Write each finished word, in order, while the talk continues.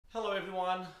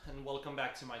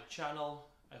back to my channel.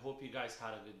 I hope you guys had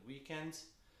a good weekend.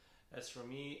 As for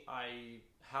me, I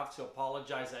have to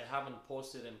apologize. I haven't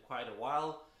posted in quite a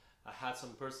while. I had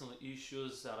some personal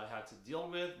issues that I had to deal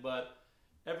with, but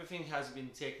everything has been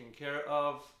taken care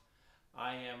of.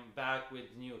 I am back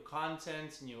with new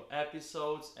content, new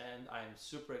episodes, and I am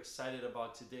super excited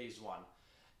about today's one.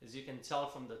 As you can tell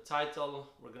from the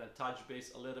title, we're going to touch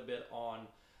base a little bit on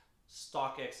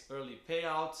StockX Early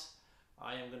Payout.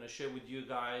 I am going to share with you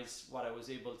guys what I was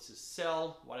able to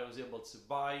sell, what I was able to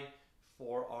buy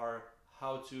for our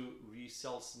How to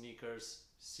Resell Sneakers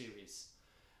series.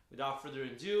 Without further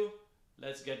ado,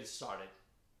 let's get it started.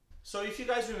 So if you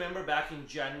guys remember, back in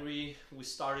January, we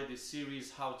started this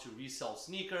series, How to Resell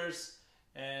Sneakers,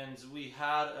 and we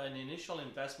had an initial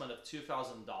investment of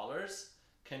 $2,000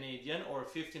 Canadian or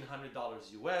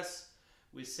 $1,500 US.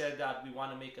 We said that we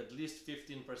want to make at least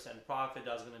 15% profit.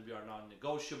 That's going to be our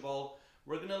non-negotiable.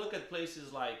 We're going to look at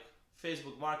places like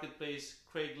Facebook Marketplace,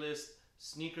 Craigslist,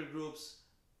 sneaker groups,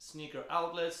 sneaker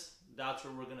outlets. That's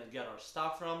where we're going to get our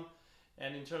stuff from.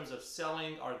 And in terms of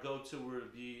selling, our go-to will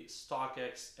be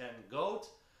StockX and GOAT.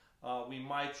 We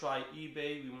might try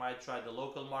eBay, we might try the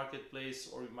local marketplace,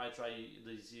 or we might try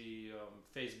the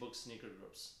Facebook sneaker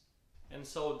groups. And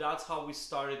so that's how we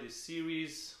started this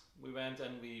series. We went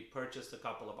and we purchased a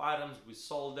couple of items, we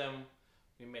sold them,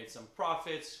 we made some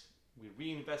profits, we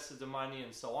reinvested the money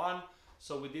and so on.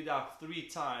 So we did that 3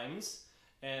 times,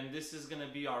 and this is going to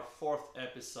be our 4th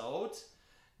episode.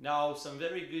 Now, some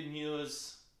very good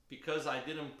news. Because I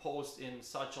didn't post in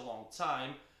such a long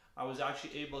time, I was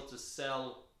actually able to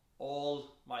sell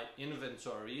all my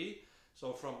inventory.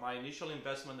 So from my initial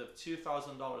investment of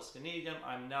 $2,000 Canadian,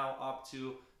 I'm now up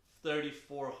to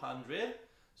 $3,400.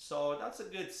 So that's a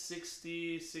good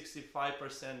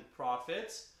 60-65%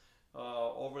 profit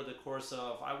over the course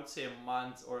of, I would say, a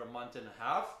month or a month and a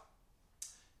half.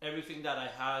 Everything that I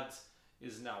had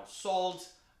is now sold.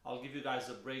 I'll give you guys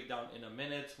a breakdown in a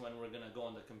minute when we're gonna go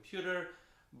on the computer.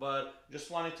 But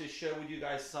just wanted to share with you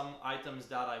guys some items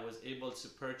that I was able to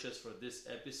purchase for this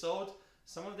episode.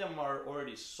 Some of them are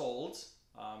already sold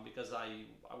because I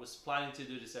was planning to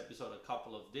do this episode a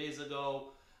couple of days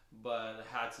ago, but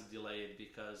had to delay it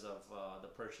because of the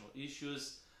personal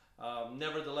issues.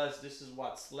 Nevertheless, this is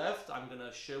what's left. I'm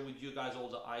gonna share with you guys all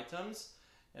the items,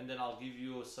 and then I'll give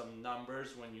you some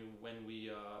numbers when we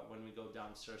go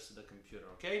downstairs to the computer.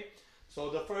 Okay. So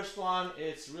the first one,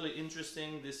 it's really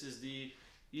interesting. This is the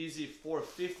Easy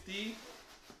 450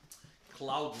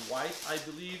 Cloud White, I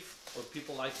believe, or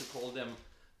people like to call them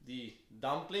the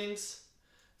dumplings.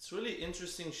 It's really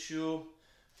interesting shoe.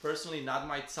 Personally, not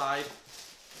my type,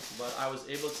 but I was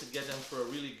able to get them for a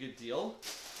really good deal.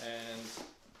 And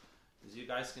as you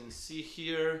guys can see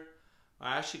here,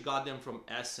 I actually got them from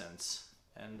Essence,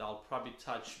 and I'll probably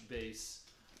touch base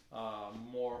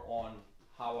more on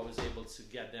how I was able to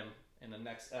get them in the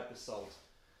next episode.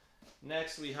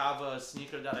 Next, we have a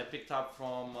sneaker that I picked up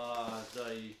from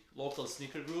the local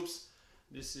sneaker groups.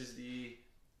 This is the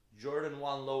Jordan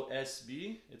 1 Low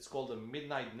SB. It's called the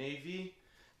Midnight Navy.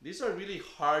 These are really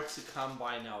hard to come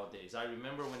by nowadays. I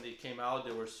remember when they came out,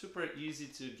 they were super easy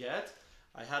to get.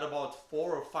 I had about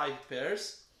 4 or 5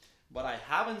 pairs, but I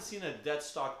haven't seen a dead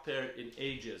stock pair in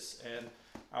ages, and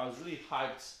I was really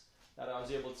hyped that I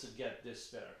was able to get this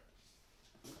pair.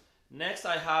 Next,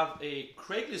 I have a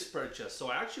Craigslist purchase. So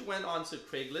I actually went onto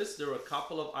Craigslist. There were a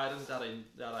couple of items that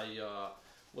I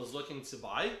was looking to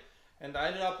buy, and I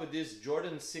ended up with this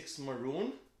Jordan 6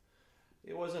 Maroon.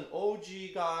 It was an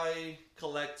OG guy,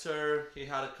 collector. He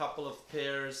had a couple of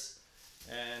pairs,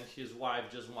 and his wife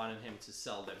just wanted him to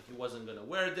sell them. He wasn't gonna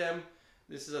wear them.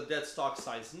 This is a dead stock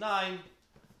size 9,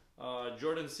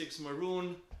 Jordan 6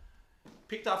 Maroon.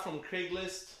 Picked up from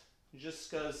Craigslist just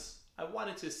because I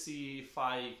wanted to see if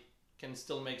I can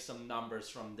still make some numbers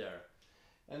from there.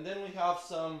 And then we have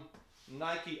some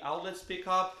Nike outlets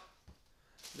pickup.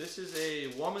 This is a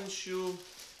woman's shoe.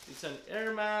 It's an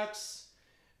Air Max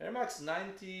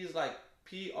 90s, like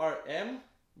PRM,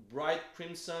 bright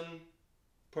crimson,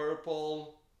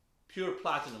 purple, pure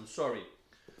platinum, sorry.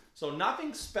 So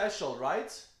nothing special,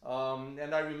 right?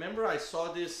 And I remember I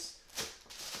saw this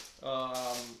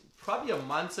probably a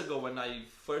month ago when I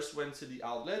first went to the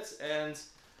outlets, and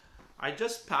I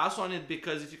just passed on it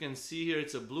because if you can see here,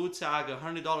 it's a blue tag,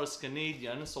 $100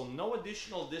 Canadian, so no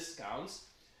additional discounts.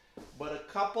 But a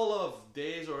couple of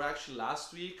days, or actually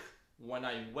last week, when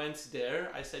I went there,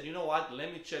 I said, you know what,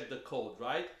 let me check the code,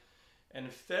 right?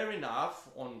 And fair enough,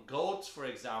 on GOAT, for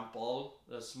example,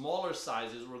 the smaller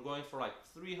sizes were going for like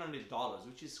 $300,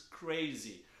 which is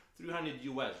crazy, 300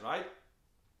 US, right?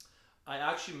 I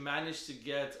actually managed to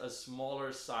get a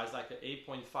smaller size, like an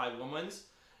 8.5 women's,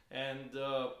 And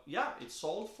yeah, it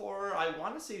sold for, I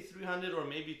want to say 300 or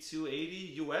maybe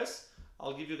 280 US.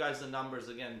 I'll give you guys the numbers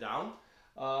again down.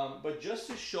 But just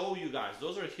to show you guys,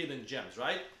 those are hidden gems,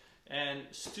 right? And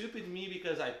stupid me,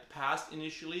 because I passed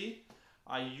initially,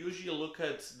 I usually look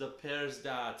at the pairs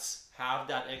that have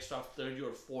that extra 30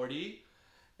 or 40,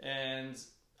 and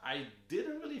I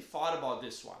didn't really thought about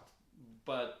this one.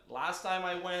 But last time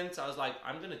I went, I was like,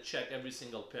 I'm gonna check every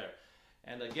single pair.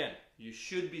 And again, you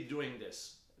should be doing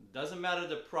this. It doesn't matter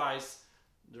the price,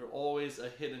 they're always a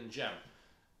hidden gem.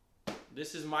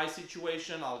 This is my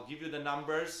situation. I'll give you the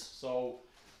numbers, so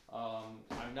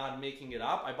I'm not making it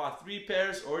up. I bought 3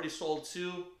 pairs, already sold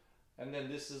 2, and then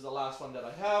this is the last one that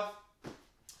I have.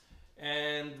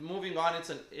 And moving on, it's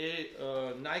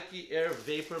a Nike Air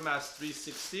Vapor Mask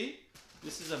 360.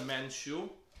 This is a men's shoe.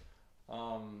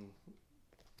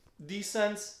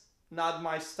 Decent, not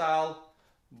my style,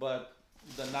 but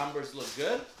the numbers look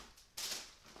good.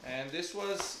 And this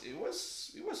was, it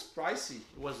was pricey.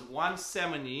 It was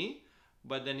 $170,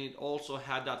 but then it also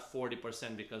had that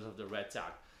 40% because of the red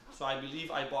tag. So I believe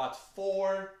I bought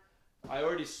 4. I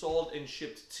already sold and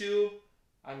shipped 2.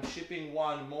 I'm shipping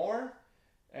 1 more,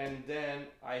 and then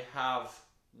I have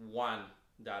 1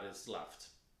 that is left.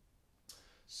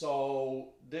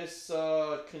 So this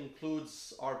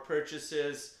concludes our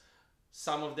purchases.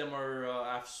 Some of them are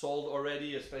I've sold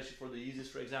already, especially for the Yeezys,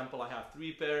 for example. I have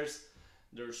 3 pairs.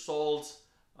 They're sold.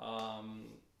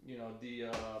 You know, the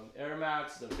Air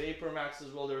Max, the Vapor Max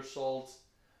as well, they're sold.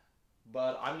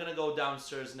 But I'm gonna go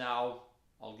downstairs now.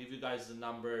 I'll give you guys the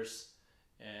numbers,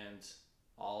 and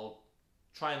I'll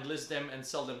try and list them and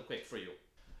sell them quick for you.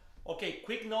 Okay,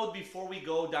 quick note before we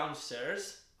go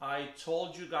downstairs. I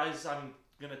told you guys I'm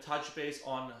gonna touch base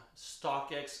on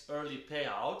StockX Early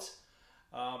Payout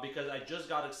because I just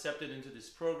got accepted into this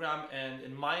program, and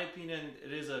in my opinion,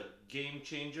 it is a game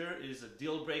changer. It is a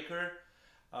deal breaker.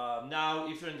 Now,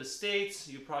 if you're in the States,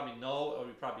 you probably know, or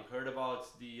you probably heard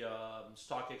about the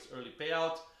StockX Early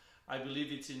Payout. I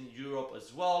believe it's in Europe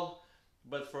as well.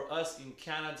 But for us in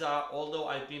Canada, although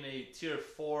I've been a Tier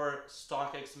 4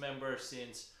 StockX member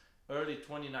since early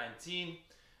 2019,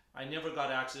 I never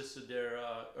got access to their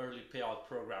Early Payout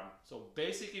program. So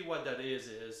basically what that is,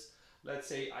 let's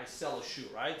say I sell a shoe,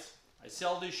 right? I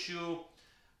sell this shoe,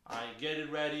 I get it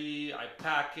ready, I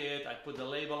pack it, I put the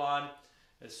label on.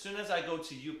 As soon as I go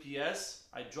to UPS,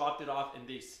 I drop it off and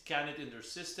they scan it in their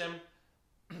system,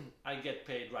 I get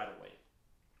paid right away.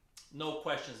 No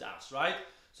questions asked, right?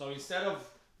 So instead of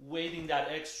waiting that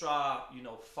extra,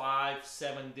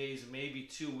 5-7 days, maybe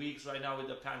 2 weeks right now with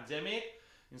the pandemic,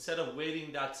 instead of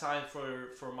waiting that time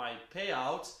for my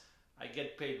payout, I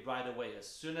get paid right away. As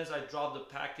soon as I drop the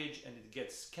package and it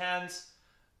gets scanned,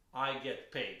 I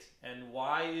get paid. And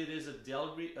why it is a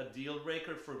deal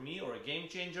breaker for me, or a game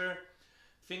changer?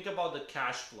 Think about the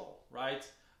cash flow, right?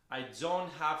 I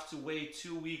don't have to wait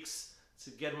 2 weeks to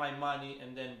get my money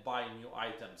and then buy new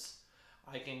items.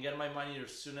 I can get my money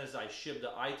as soon as I ship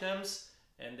the items,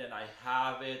 and then I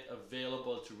have it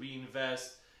available to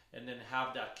reinvest and then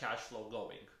have that cash flow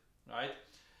going, right?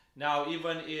 Now,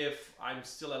 even if I'm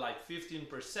still at like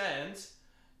 15%,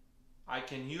 I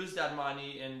can use that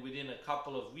money, and within a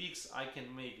couple of weeks, I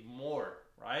can make more,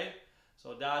 right?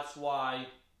 So that's why,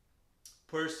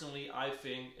 personally, I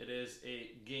think it is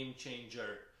a game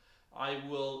changer. I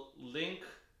will link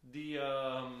the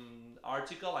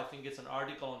article. I think it's an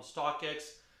article on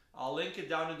StockX. I'll link it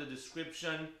down in the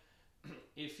description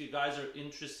if you guys are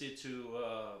interested to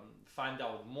find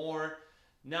out more.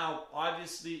 Now,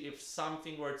 obviously, if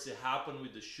something were to happen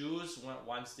with the shoes,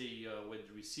 once they would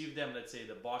receive them, let's say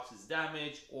the box is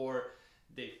damaged, or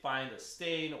they find a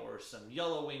stain or some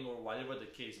yellowing or whatever the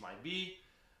case might be,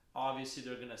 obviously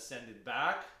they're gonna send it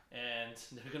back and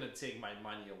they're gonna take my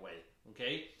money away,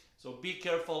 okay? So be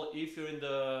careful if you're in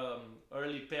the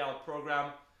early payout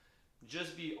program.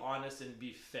 Just be honest and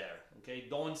be fair, okay?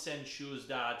 Don't send shoes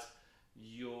that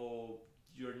you're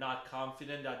not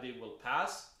confident that they will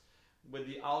pass. With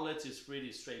the outlets, it's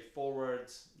pretty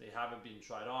straightforward. They haven't been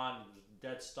tried on,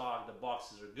 dead stock, the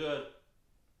boxes are good.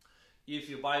 If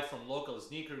you buy from local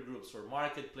sneaker groups or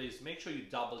marketplace, make sure you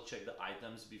double check the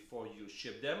items before you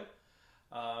ship them.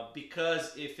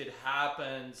 Because if it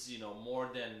happens, more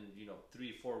than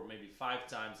 3, 4, maybe 5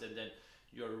 times, and then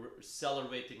your seller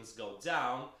ratings go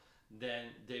down, then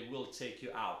they will take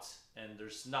you out, and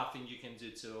there's nothing you can do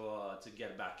to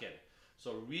get back in.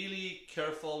 So really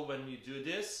careful when you do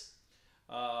this.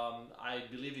 I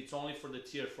believe it's only for the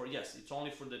Tier 4. Yes, it's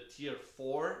only for the Tier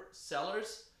 4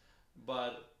 sellers,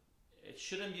 but it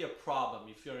shouldn't be a problem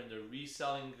if you're in the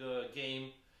reselling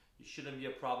game. It shouldn't be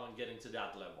a problem getting to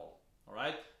that level. All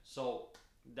right, so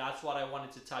that's what I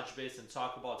wanted to touch base and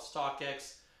talk about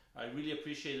StockX. I really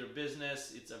appreciate their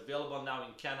business. It's available now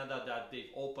in Canada that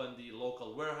they've opened the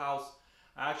local warehouse.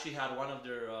 I actually had one of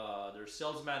their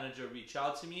sales manager reach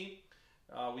out to me.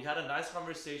 We had a nice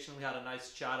conversation. We had a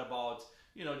nice chat about,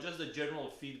 just the general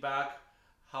feedback,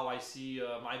 how I see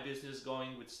my business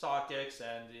going with StockX,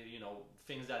 and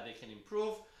things that they can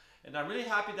improve. And I'm really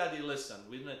happy that they listened.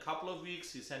 Within a couple of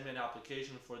weeks, he sent me an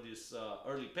application for this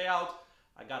early payout.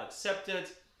 I got accepted,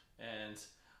 and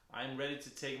I'm ready to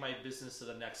take my business to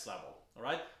the next level. All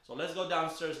right, so let's go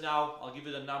downstairs now. I'll give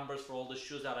you the numbers for all the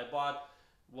shoes that I bought.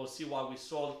 We'll see what we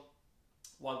sold,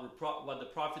 what the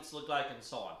profits look like, and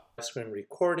so on. Screen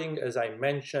recording, as I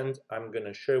mentioned, I'm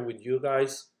gonna share with you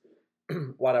guys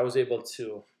what I was able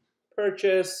to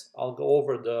purchase. I'll go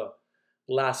over the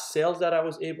last sales that I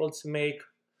was able to make.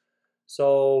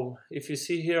 So if you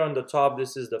see here on the top,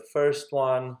 this is the first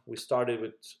one. We started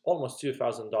with almost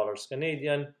 $2,000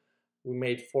 Canadian. We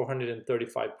made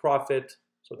 435 profit.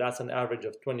 So that's an average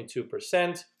of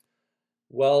 22%,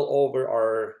 well over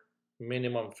our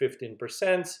minimum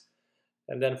 15%.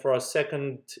 And then for our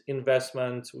second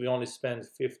investment, we only spent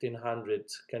 1,500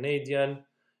 Canadian.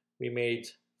 We made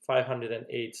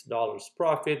 $508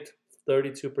 profit,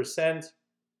 32%.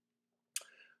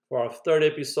 For our third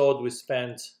episode, we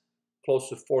spent close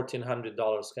to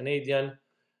 $1,400 Canadian.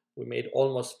 We made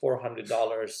almost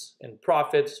 $400 in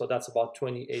profit, so that's about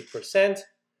 28%.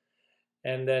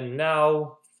 And then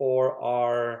now for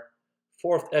our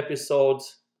fourth episode,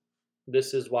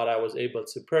 this is what I was able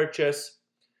to purchase.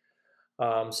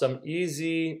 Some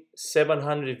easy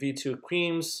 700 V2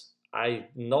 creams. I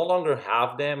no longer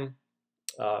have them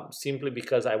simply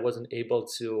because I wasn't able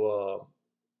to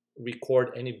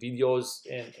record any videos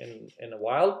in a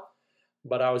while.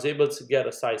 But I was able to get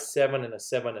a size 7 and a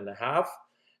 7.5.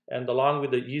 And along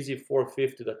with the Easy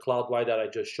 450, the Cloud White that I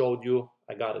just showed you,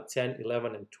 I got a 10,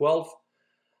 11, and 12.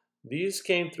 These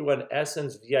came through an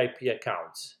Essence VIP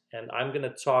account. And I'm going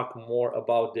to talk more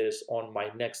about this on my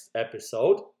next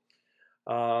episode.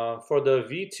 For the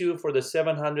V2, for the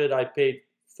 700, I paid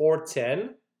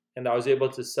 $410, and I was able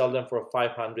to sell them for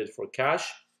 $500 for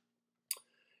cash.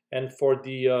 And for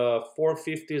the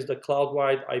 450s, the Cloud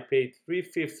White, I paid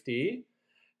 $350,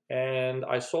 and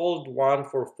I sold one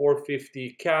for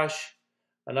 $450 cash,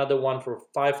 another one for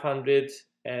 $500,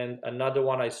 and another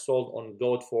one I sold on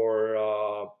GOAT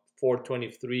for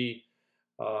 $423.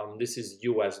 This is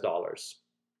US dollars.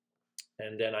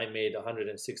 And then I made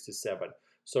 $167.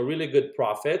 So really good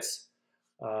profits.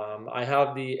 I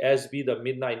have the SB, the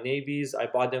Midnight Navies. I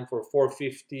bought them for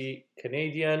 $450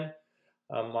 Canadian.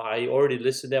 I already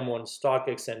listed them on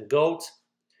StockX and GOAT.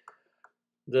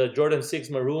 The Jordan 6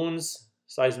 Maroons,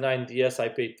 size 9 DS, I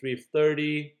paid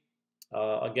 $330.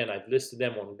 Again, I've listed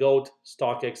them on GOAT.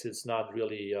 StockX is not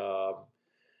really a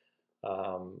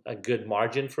good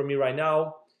margin for me right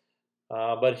now.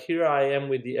 But here I am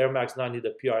with the Air Max 90,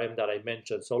 the PRM that I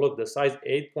mentioned. So look, the size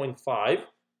 8.5,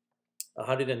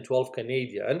 112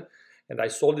 Canadian, and I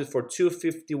sold it for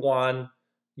 $251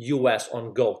 US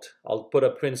on GOAT. I'll put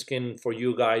a print skin for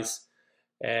you guys,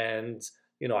 and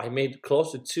I made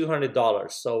close to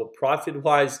 $200. So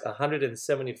profit-wise,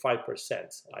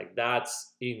 175%. Like,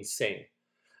 that's insane.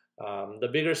 The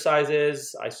bigger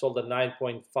sizes, I sold a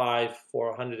 9.5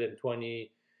 for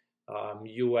 120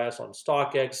 US on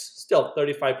StockX, still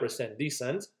 35%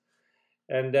 decent.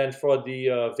 And then for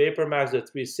the Vapor Max, the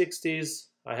 360s,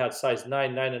 I had size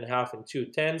 9, 9.5, and 2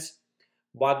 10s.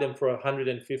 Bought them for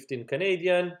 115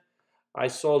 Canadian. I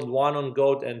sold one on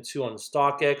GOAT and 2 on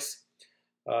StockX.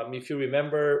 If you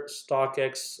remember,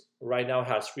 StockX right now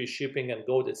has free shipping, and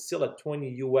GOAT is still at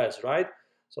 20 US, right?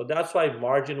 So that's why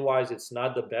margin-wise, it's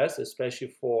not the best, especially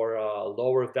for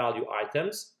lower value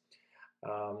items.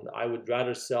 I would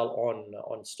rather sell on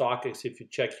StockX. If you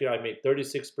check here, I made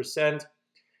 36%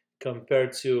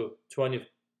 compared to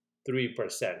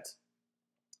 23%.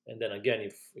 And then again,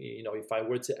 if I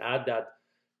were to add that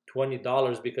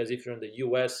 $20, because if you're in the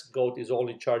US, GOAT is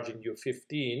only charging you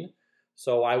 $15,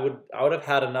 so I would have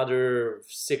had another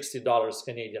 $60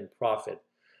 Canadian profit.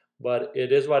 But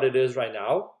it is what it is right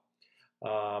now.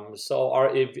 So our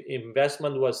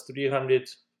investment was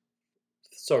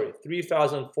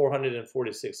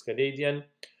 3,446 Canadian,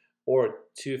 or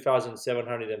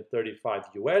 2,735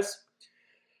 US.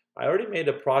 I already made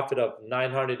a profit of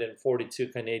 942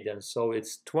 Canadian, so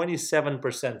it's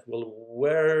 27%.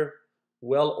 We're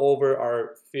well over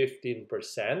our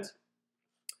 15%.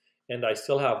 And I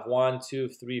still have 1, 2,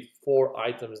 3, 4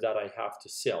 items that I have to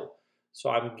sell. So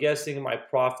I'm guessing my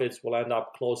profits will end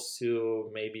up close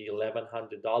to maybe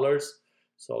 $1,100.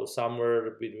 So somewhere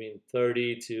between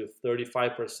 30 to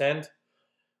 35%.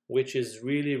 which is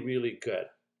really, really good.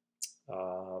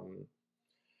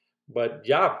 But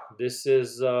yeah, this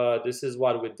is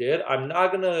what we did. I'm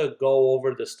not gonna go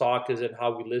over the stockers and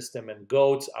how we list them in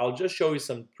goats. I'll just show you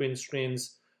some print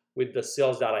screens with the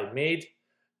sales that I made.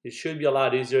 It should be a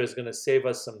lot easier. It's gonna save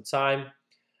us some time.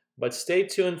 But stay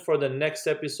tuned for the next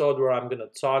episode where I'm gonna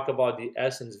talk about the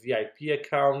Essence VIP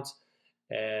account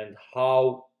and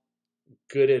how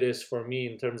good it is for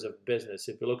me in terms of business.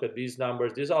 If you look at these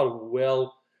numbers, these are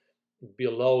well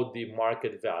below the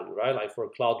market value, right? Like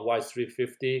for CloudWise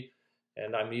 350,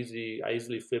 and I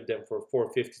easily flip them for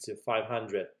 450 to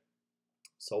 500.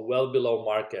 So well below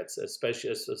markets,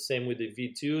 especially the same with the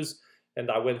V2s.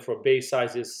 And I went for base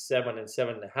sizes 7 and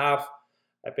 7.5.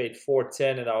 I paid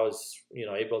 410, and I was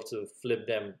able to flip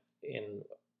them in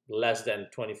less than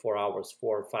 24 hours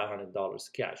for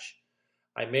 $500 cash.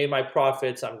 I made my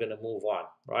profits. I'm gonna move on,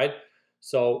 right?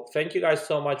 So thank you guys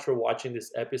so much for watching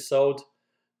this episode.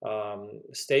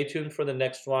 Stay tuned for the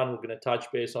next one. We're going to touch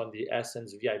base on the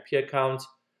Essence VIP account.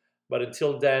 But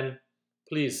until then,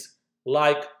 please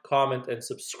like, comment, and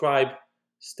subscribe.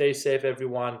 Stay safe,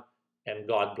 everyone, and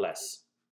God bless.